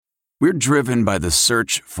We're driven by the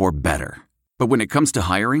search for better. But when it comes to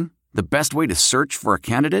hiring, the best way to search for a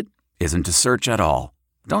candidate isn't to search at all.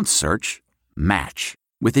 Don't search. Match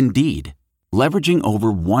with Indeed. Leveraging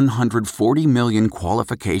over 140 million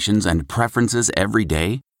qualifications and preferences every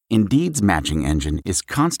day, Indeed's matching engine is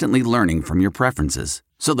constantly learning from your preferences.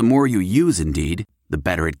 So the more you use Indeed, the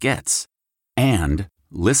better it gets. And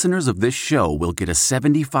listeners of this show will get a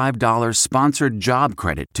 $75 sponsored job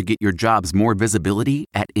credit to get your jobs more visibility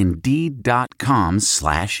at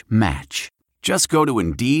Indeed.com/match. Just go to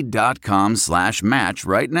Indeed.com/match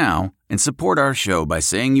right now and support our show by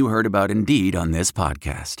saying you heard about Indeed on this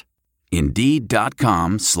podcast.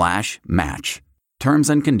 Indeed.com/match. Terms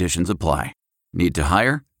and conditions apply. Need to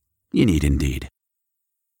hire? You need Indeed.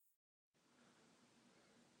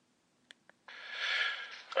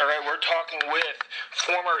 All right, we're talking with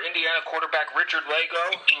former Indiana quarterback Richard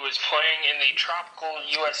Lagow, who is playing in the Tropical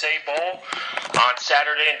USA Bowl on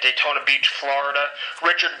Saturday in Daytona Beach, Florida.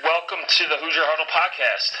 Richard, welcome to the Hoosier Huddle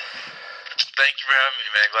podcast. Thank you for having me,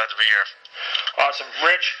 man. Glad to be here. Awesome.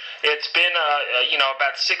 Rich, it's been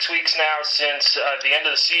about 6 weeks now since the end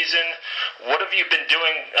of the season. What have you been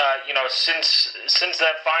doing since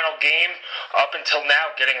that final game up until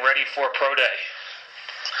now, getting ready for Pro Day?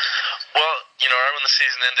 Well, right when the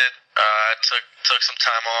season ended, I took some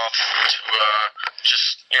time off to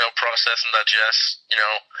just process and digest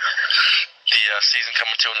the season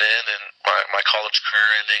coming to an end and my college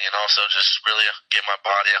career ending, and also just really get my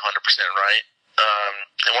body 100% right.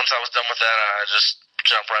 And once I was done with that, I just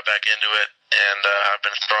jumped right back into it, and I've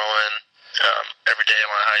been throwing every day at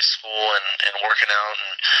my high school and working out,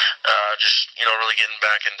 and just really getting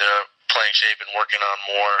back into playing shape and working on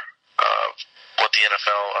more what the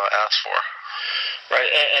NFL asks for.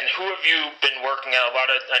 Right, and who have you been working out?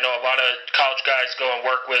 I know a lot of college guys go and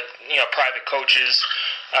work with private coaches.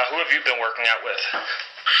 Who have you been working out with?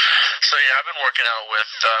 So I've been working out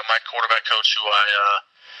with my quarterback coach, who I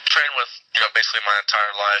trained with basically my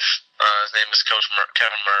entire life. His name is Coach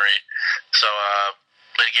Kevin Murray. So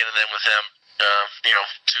been getting in with him 2,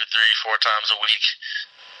 3, 4 times a week.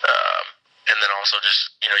 And then also just,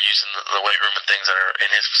 using the weight room and things that are in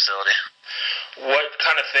his facility. What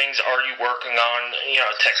kind of things are you working on,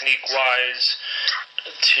 technique-wise,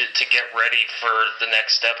 to get ready for the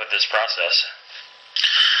next step of this process?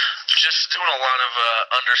 Just doing a lot of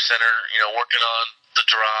under center, working on the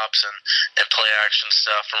drops and play action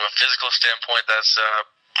stuff. From a physical standpoint, that's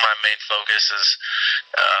my main focus is,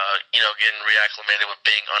 getting reacclimated with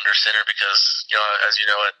being under center because, as you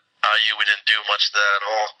know, at IU, we didn't do much of that at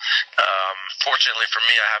all. Fortunately for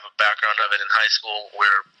me, I have a background of it in high school.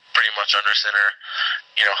 We're pretty much under center,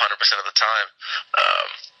 100% of the time.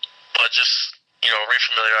 But just,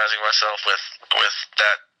 refamiliarizing myself with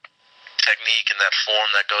that technique and that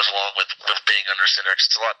form that goes along with being under center, 'cause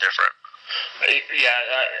it's a lot different. Yeah,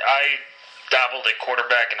 I dabbled at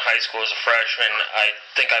quarterback in high school as a freshman. I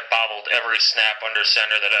think I bobbled every snap under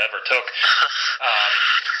center that I ever took.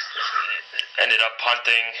 Ended up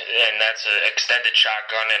punting, and that's an extended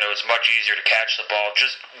shotgun, and it was much easier to catch the ball.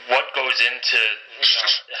 Just what goes into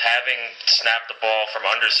having snapped the ball from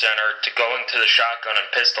under center to going to the shotgun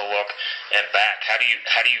and pistol look and back? How do you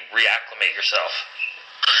reacclimate yourself?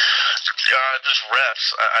 Just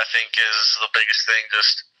reps, I think, is the biggest thing.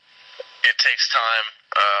 Just it takes time.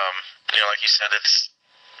 Like you said, it's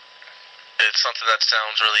something that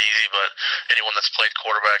sounds really easy, but anyone that's played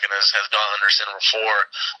quarterback and has gone under center before,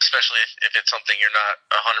 especially if it's something you're not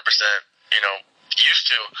 100%, used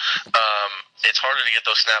to, it's harder to get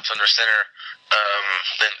those snaps under center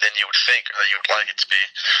than you would think or that you would like it to be.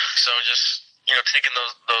 So just, taking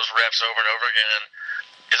those reps over and over again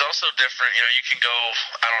is also different. You can go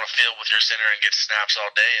out on a field with your center and get snaps all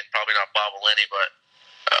day and probably not bobble any, but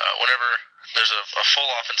whenever there's a full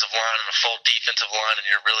offensive line and a full defensive line and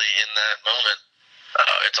you're really in that moment,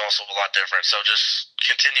 it's also a lot different. So just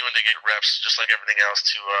continuing to get reps, just like everything else,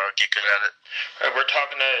 to get good at it. We're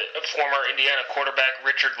talking to former Indiana quarterback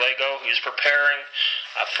Richard Lagow, who's preparing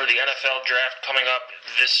for the NFL draft coming up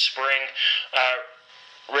this spring.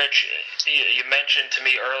 Rich, you mentioned to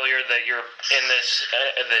me earlier that you're in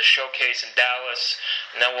this showcase in Dallas,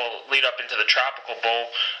 and then we'll lead up into the Tropical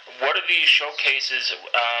Bowl. What are these showcases?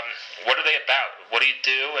 What are they about? What do you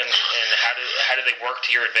do, and how do they work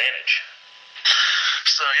to your advantage?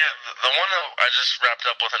 So the one that I just wrapped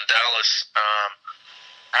up with in Dallas,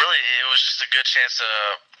 really it was just a good chance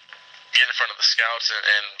to get in front of the scouts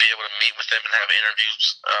and be able to meet with them and have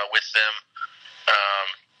interviews with them.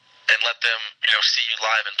 And let them, see you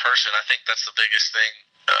live in person. I think that's the biggest thing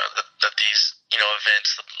that these,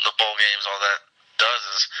 events, the bowl games, all that does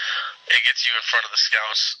is it gets you in front of the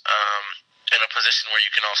scouts in a position where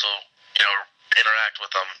you can also, interact with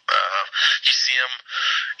them. You see them,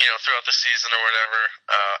 throughout the season or whatever,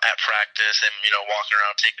 at practice and, walking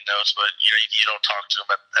around taking notes, but, you don't talk to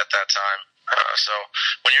them at that time. So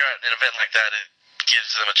when you're at an event like that, it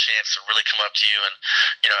gives them a chance to really come up to you and,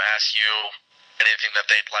 ask you anything that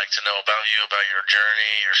they'd like to know about you, about your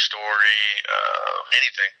journey, your story,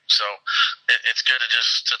 anything. So it's good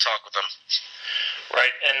to talk with them.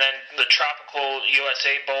 Right, and then the Tropical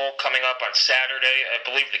USA Bowl coming up on Saturday. I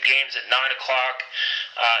believe the game's at 9 o'clock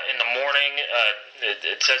in the morning.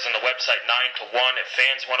 It says on the website 9 to 1. If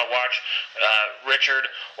fans want to watch, Richard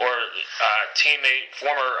or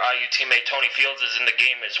former IU teammate Tony Fields is in the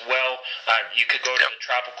game as well. You could go to the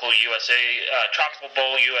Tropical Bowl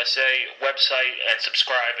USA website and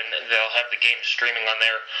subscribe, and they'll have the game streaming on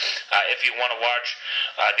there if you want to watch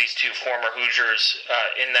these two former Hoosiers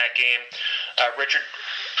in that game. Richard,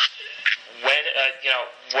 when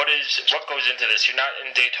what goes into this? You're not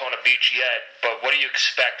in Daytona Beach yet, but what do you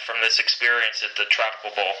expect from this experience at the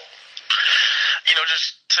Tropical Bowl?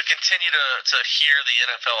 Just to continue to hear the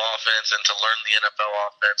NFL offense and to learn the NFL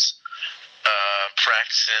offense,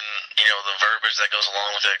 practicing, the verbiage that goes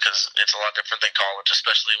along with it, because it's a lot different than college,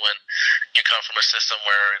 especially when you come from a system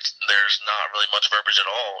where there's not really much verbiage at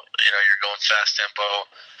all. You're going fast tempo,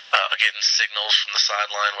 getting signals from the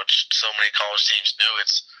sideline, which so many college teams do.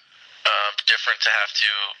 It's different to have to,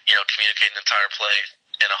 communicate an entire play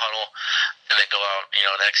in a huddle and then go out,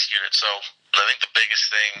 and execute it. So I think the biggest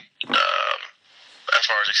thing, as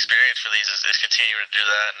far as experience for these is continuing to do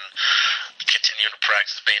that and continuing to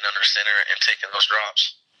practice being under center and taking those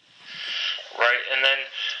drops. Right, and then,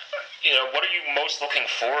 what are you most looking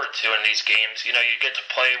forward to in these games? You get to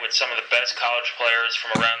play with some of the best college players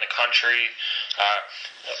from around the country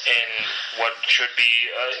in what should be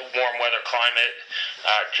a warm weather climate.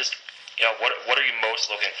 What are you most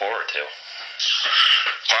looking forward to?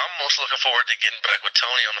 Well, I'm most looking forward to getting back with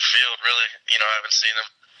Tony on the field, really. I haven't seen him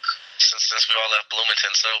since we all left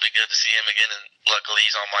Bloomington, so it'll be good to see him again, and luckily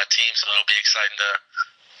he's on my team, so it'll be exciting to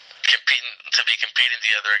be competing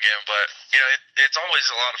together again. But it's always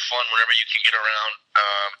a lot of fun whenever you can get around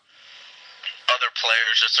other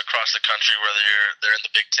players just across the country, whether they're in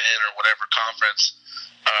the Big Ten or whatever conference.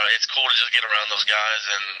 It's cool to just get around those guys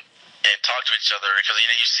and talk to each other, because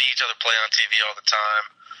you see each other play on TV all the time,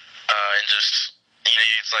 and just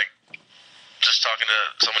it's like just talking to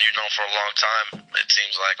someone you've known for a long time. It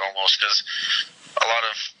seems like, almost, because a lot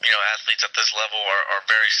of athletes at this level are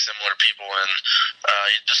very similar people, and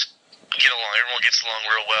you just get along. Everyone gets along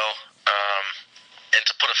real well, and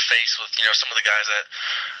to put a face with some of the guys that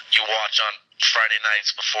you watch on Friday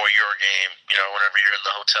nights before your game, whenever you're in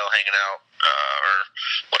the hotel hanging out, or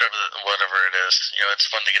whatever it is, it's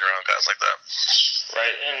fun to get around guys like that.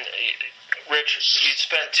 Right, and Rich, you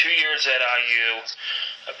spent 2 years at IU.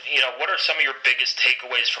 What are some of your biggest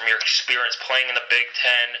takeaways from your experience playing in the Big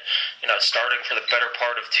Ten? Starting for the better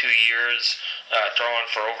part of 2 years, throwing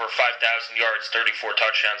for over 5,000 yards, 34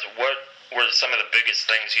 touchdowns. What were some of the biggest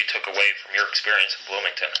things you took away from your experience in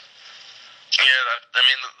Bloomington? Yeah,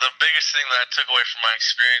 the biggest thing that I took away from my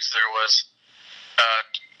experience there was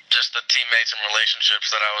just the teammates and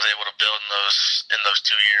relationships that I was able to build in those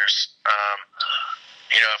 2 years.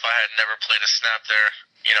 If I had never played a snap there,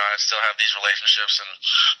 I still have these relationships, and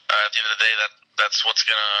at the end of the day, that's what's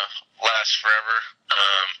gonna last forever.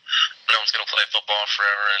 No one's gonna play football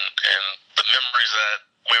forever, and the memories that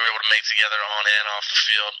we were able to make together on and off the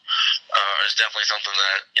field is definitely something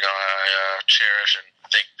that I cherish, and I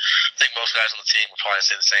think most guys on the team would probably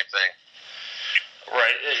say the same thing.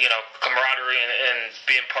 Right, camaraderie and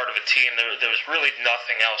being part of a team. There was really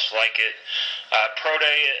nothing else like it. Pro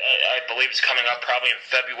Day, I believe, is coming up probably in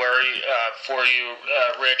February for you,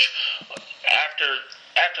 Rich.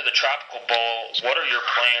 After the Tropical Bowl, what are your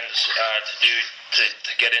plans to do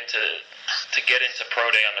to get into Pro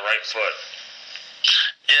Day on the right foot?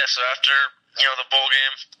 Yeah, so after the bowl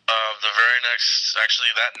game,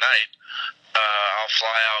 that night, I'll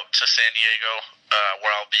fly out to San Diego,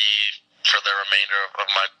 where I'll be for the remainder of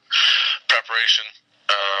my preparation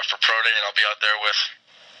for Pro Day, and I'll be out there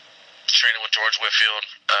training with George Whitfield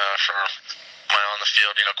for my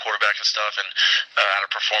on-the-field, quarterback and stuff, and at a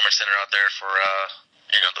performance center out there for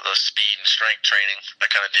the speed and strength training,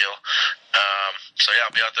 that kind of deal. So yeah,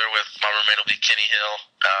 I'll be out there with my roommate. Will be Kenny Hill.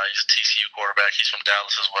 He's a TCU quarterback. He's from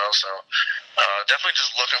Dallas as well. So definitely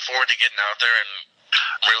just looking forward to getting out there and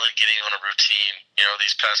really getting on a routine.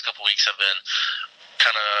 These past couple weeks have been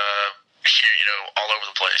kind of here, all over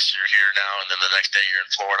the place. You're here now, and then the next day you're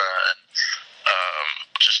in Florida, and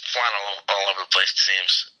just flying all over the place, it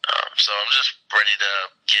seems. So I'm just ready to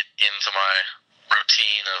get into my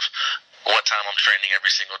routine of what time I'm training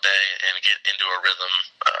every single day and get into a rhythm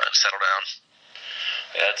and settle down.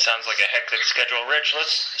 Yeah, it sounds like a hectic schedule. Rich,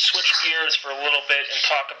 let's switch gears for a little bit and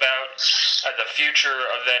talk about the future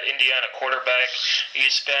of that Indiana quarterback.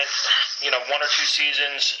 You spent, 1 or 2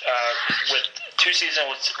 seasons with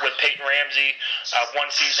Peyton Ramsey, 1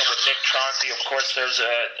 season with Nick Chauncey. Of course, there's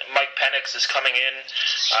Mike Penix is coming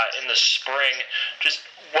in the spring. Just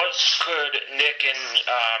what could Nick and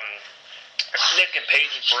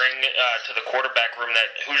Peyton bring to the quarterback room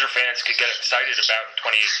that Hoosier fans could get excited about in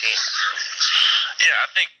 2018? Yeah,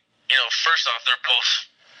 I think, first off, they're both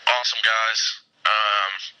awesome guys.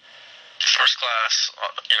 First class,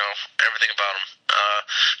 everything about them.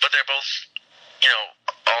 But they're both,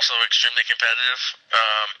 also extremely competitive.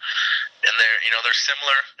 And they're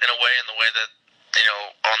similar in the way that,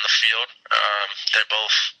 on the field. They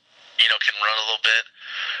both, can run a little bit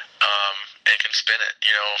and can spin it.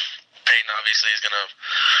 Peyton obviously is going to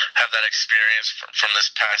have that experience from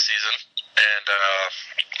this past season. And,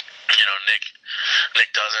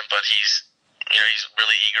 Nick doesn't, but he's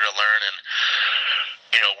really eager to learn and,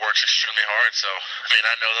 works extremely hard. So,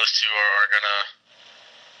 I know those two are going to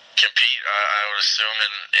compete, I would assume,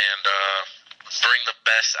 and bring the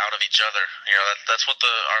best out of each other. That's what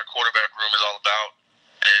our quarterback room is all about.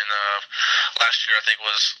 And last year, I think,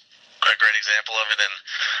 was a great example of it, and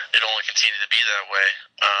it only continued to be that way.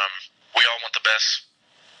 We all want the best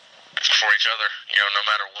for each other, no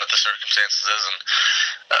matter what the circumstances is, and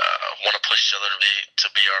want to push each other to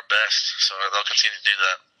be our best. So they'll continue to do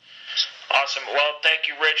that. Awesome. Well, thank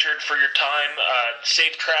you, Richard, for your time.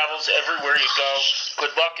 Safe travels everywhere you go.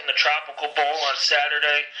 Good luck in the Tropical Bowl on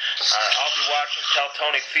Saturday. I'll be watching. Tell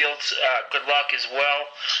Tony Fields good luck as well.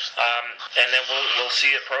 And then we'll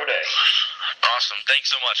see you at Pro Day. Awesome. Thanks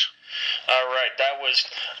so much. All right. That was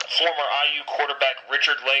former IU quarterback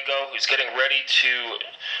Richard Lagow, who's getting ready to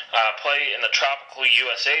play in the Tropical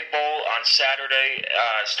USA Bowl on Saturday,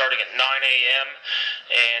 starting at 9 a.m.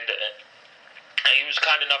 And he was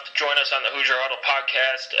kind enough to join us on the Hoosier Huddle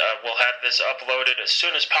podcast. We'll have this uploaded as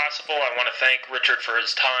soon as possible. I want to thank Richard for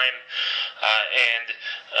his time and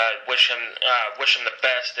wish him the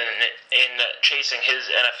best in chasing his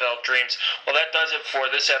NFL dreams. Well, that does it for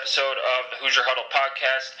this episode of the Hoosier Huddle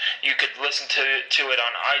podcast. You could listen to it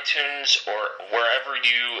on iTunes or wherever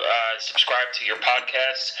you subscribe to your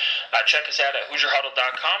podcasts. Check us out at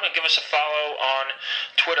HoosierHuddle.com and give us a follow on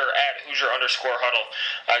Twitter at Hoosier_Huddle.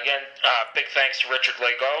 Again, big thanks to Richard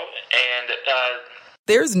Lagow, and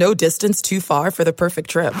there's no distance too far for the perfect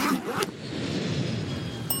trip.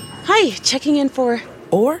 Hi, checking in for...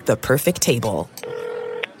 Or the perfect table.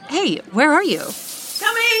 Hey, where are you?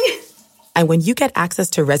 Coming! And when you get access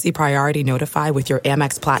to Resi Priority Notify with your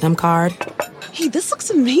Amex Platinum card... Hey, this looks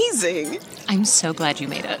amazing! I'm so glad you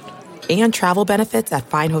made it. And travel benefits at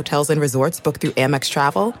fine hotels and resorts booked through Amex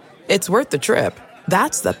Travel, it's worth the trip.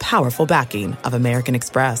 That's the powerful backing of American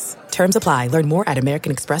Express. Terms apply. Learn more at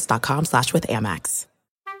americanexpress.com/withAmex.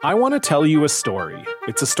 I want to tell you a story.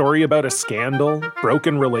 It's a story about a scandal,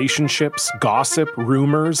 broken relationships, gossip,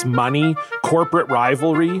 rumors, money, corporate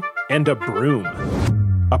rivalry, and a broom.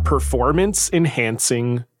 A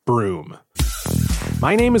performance-enhancing broom.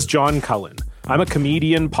 My name is John Cullen. I'm a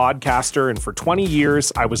comedian, podcaster, and for 20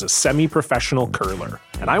 years, I was a semi-professional curler.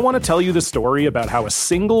 And I want to tell you the story about how a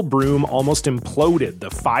single broom almost imploded the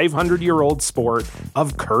 500-year-old sport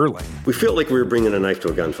of curling. We felt like we were bringing a knife to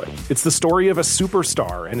a gunfight. It's the story of a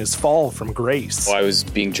superstar and his fall from grace. Well, I was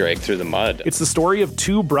being dragged through the mud. It's the story of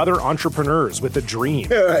two brother entrepreneurs with a dream.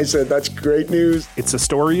 I said, that's great news. It's a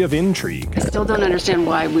story of intrigue. I still don't understand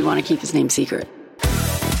why we want to keep his name secret.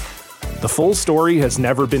 The full story has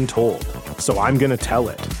never been told, so I'm going to tell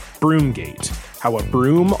it. Broomgate, how a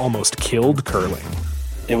broom almost killed curling.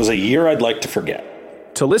 It was a year I'd like to forget.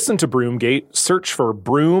 To listen to Broomgate, search for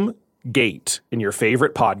Broomgate in your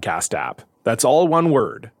favorite podcast app. That's all one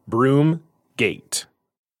word, Broomgate.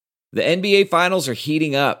 The NBA Finals are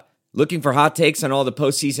heating up. Looking for hot takes on all the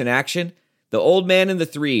postseason action? The Old Man and the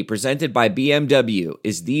Three, presented by BMW,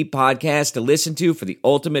 is the podcast to listen to for the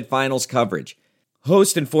ultimate finals coverage.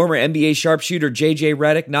 Host and former NBA sharpshooter JJ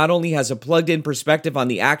Redick not only has a plugged-in perspective on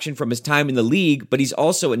the action from his time in the league, but he's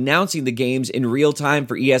also announcing the games in real time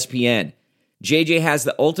for ESPN. JJ has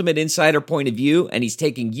the ultimate insider point of view, and he's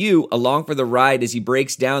taking you along for the ride as he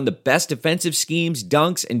breaks down the best defensive schemes,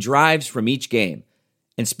 dunks, and drives from each game.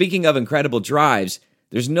 And speaking of incredible drives,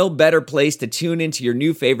 there's no better place to tune into your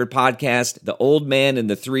new favorite podcast, The Old Man and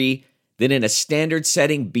the Three, than in a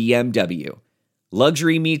standard-setting BMW.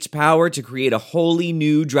 Luxury meets power to create a wholly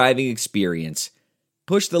new driving experience.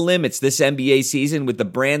 Push the limits this NBA season with the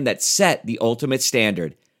brand that set the ultimate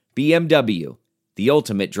standard, BMW. the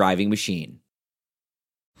ultimate driving machine.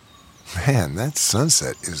 Man, that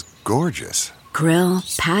sunset is gorgeous. Grill,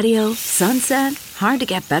 patio, sunset. Hard to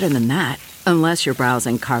get better than that. Unless you're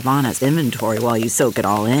browsing Carvana's inventory while you soak it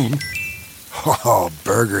all in. Oh,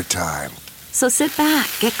 burger time. So sit back,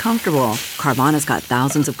 get comfortable. Carvana's got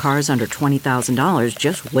thousands of cars under $20,000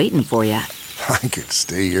 just waiting for you. I could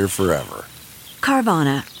stay here forever.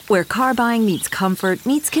 Carvana, where car buying meets comfort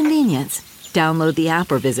meets convenience. Download the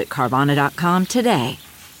app or visit Carvana.com today.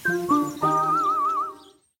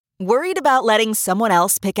 Worried about letting someone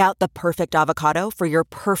else pick out the perfect avocado for your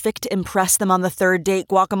perfect impress-them-on-the-third-date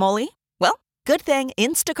guacamole? Well, good thing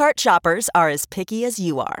Instacart shoppers are as picky as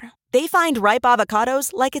you are. They find ripe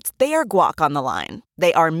avocados like it's their guac on the line.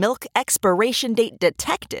 They are milk expiration date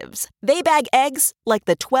detectives. They bag eggs like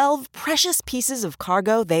the 12 precious pieces of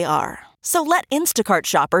cargo they are. So let Instacart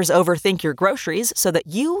shoppers overthink your groceries so that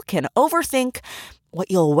you can overthink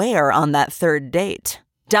what you'll wear on that third date.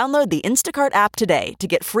 Download the Instacart app today to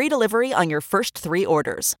get free delivery on your first 3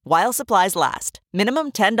 orders, while supplies last.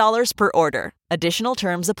 Minimum $10 per order. Additional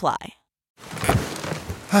terms apply.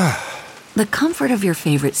 The comfort of your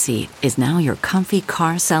favorite seat is now your comfy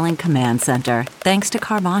car selling command center, thanks to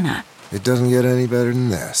Carvana. It doesn't get any better than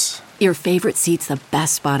this. Your favorite seat's the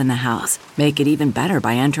best spot in the house. Make it even better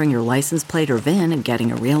by entering your license plate or VIN and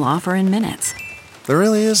getting a real offer in minutes. There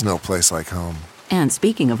really is no place like home. And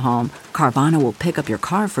speaking of home, Carvana will pick up your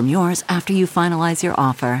car from yours after you finalize your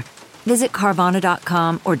offer. Visit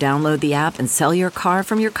Carvana.com or download the app and sell your car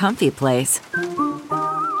from your comfy place.